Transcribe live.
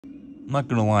not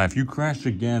gonna lie, if you crash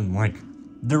again, like,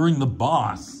 during the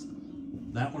boss,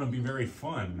 that wouldn't be very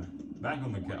fun. Back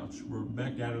on the couch. We're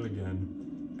back at it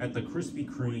again. At the Krispy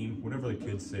Kreme, whatever the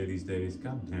kids say these days.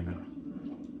 God damn it.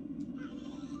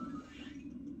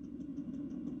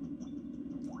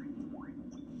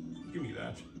 Give me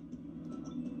that.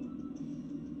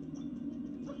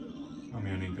 Oh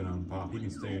man, ain't gonna unpop. He can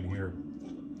stay in here.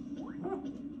 Huh.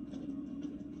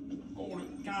 Oh,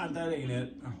 God, that ain't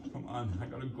it. Oh, come on, I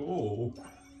gotta go.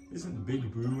 Isn't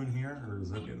Big Boo in here? Or is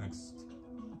that the next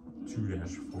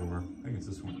 2-4? I think it's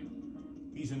this one.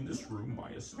 He's in this room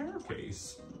by a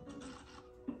staircase.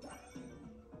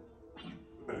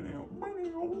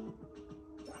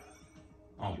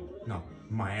 Oh, no,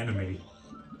 my enemy.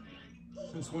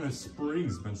 Since when has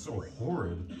Spring's been so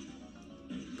horrid?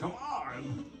 Come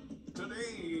on!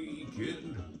 Today,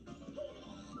 kid!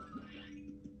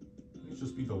 Let's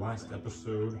just be the last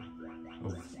episode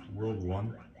of World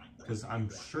 1. Because I'm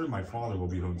sure my father will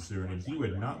be home soon, and he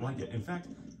would not like it. In fact,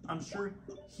 I'm sure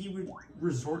he would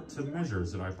resort to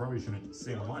measures that I probably shouldn't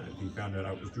say online if he found out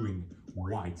I was doing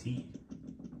YT.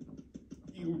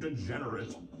 You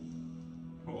degenerate.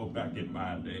 Oh, back in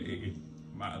my day,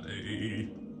 my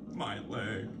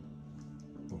leg.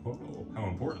 Oh, how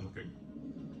important looking.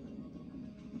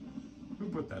 Who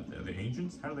put that there? The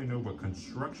ancients? How do they know what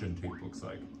construction tape looks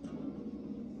like?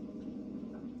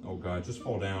 Oh God, just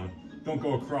fall down. Don't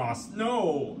go across.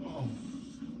 No! Oh,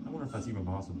 I wonder if that's even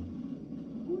possible.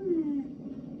 Whee!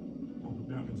 Oh,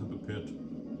 down into the pit.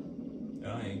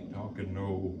 I ain't talking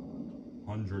no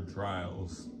 100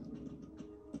 trials.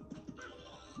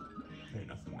 Ain't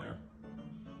nothing there.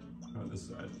 Oh, this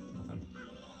side, nothing.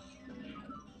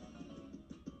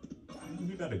 Can you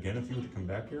do that again if you were to come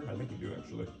back here? I think you do,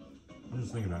 actually. I'm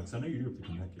just thinking about it, because I know you do have to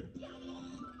come back here.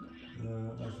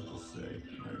 That's what they'll say.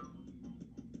 Right.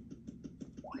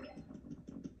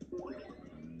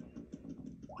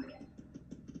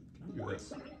 Can I do this?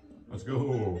 Let's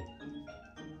go!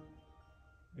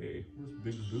 Hey, where's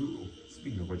Big Boo?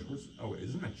 Speaking of which, where's... Oh, wait,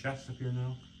 isn't a chest up here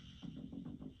now?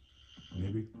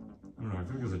 Maybe? I don't know, I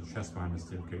feel like there's a chest behind the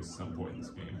staircase at some point in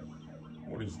this game.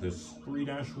 What is this?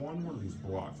 3-1? What are these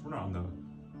blocks? We're not on the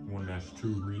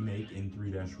 1-2 remake in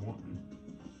 3-1.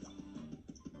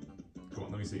 Come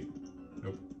on, let me see.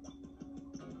 Nope.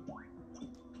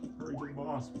 Hurry to the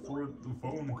boss before the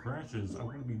phone crashes. I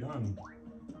want to be done.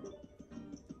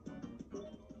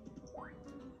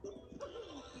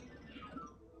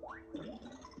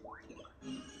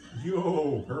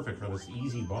 Yo, perfect for this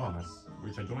easy boss,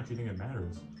 which I don't actually think it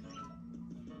matters.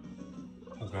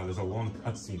 Oh God, there's a long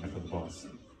cutscene after the boss.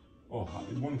 Oh,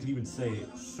 one could even say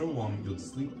so long you'll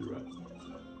sleep through it.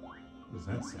 What does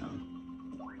that sound?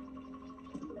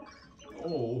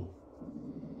 Oh,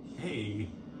 hey,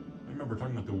 I remember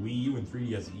talking about the Wii U and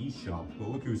 3DS eShop, but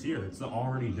look who's here. It's the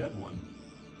already dead one.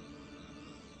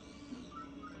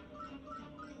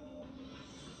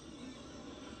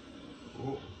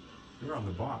 Oh, you're on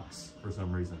the box for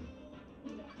some reason.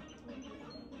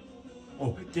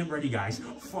 Oh, get ready, guys.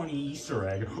 Funny Easter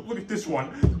egg. Look at this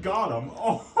one. Got him.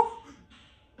 Oh,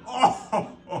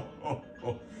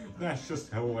 oh. That's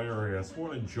just hilarious.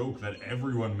 What a joke that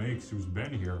everyone makes who's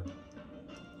been here.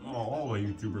 Oh, all the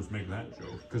YouTubers make that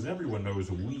joke. Because everyone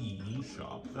knows Wii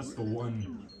eShop. That's the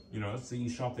one, you know, that's the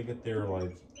eShop they get their,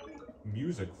 like,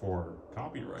 music for.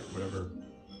 Copyright, whatever.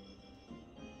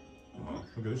 Oh,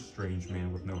 look at this strange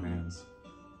man with no hands.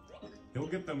 He'll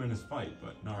get them in his fight,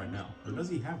 but not right now. Or does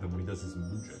he have them when he does his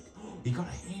magic? He got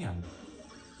a hand!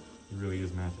 He really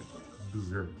is magic.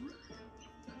 Berserk.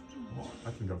 Oh,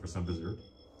 I can go for some berserk.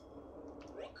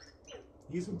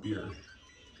 He has a beard.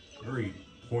 Very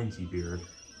pointy beard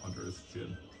under his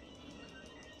chin.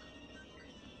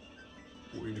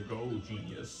 Way to go,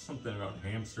 genius. Something about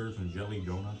hamsters and jelly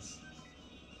donuts.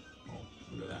 Oh,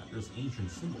 look at that. There's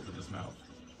ancient symbols in his mouth.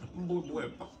 Blip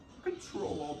blip.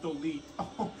 Control Alt Delete.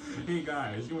 Oh, hey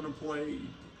guys, you want to play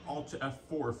Alt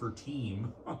F4 for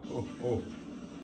team? Oh.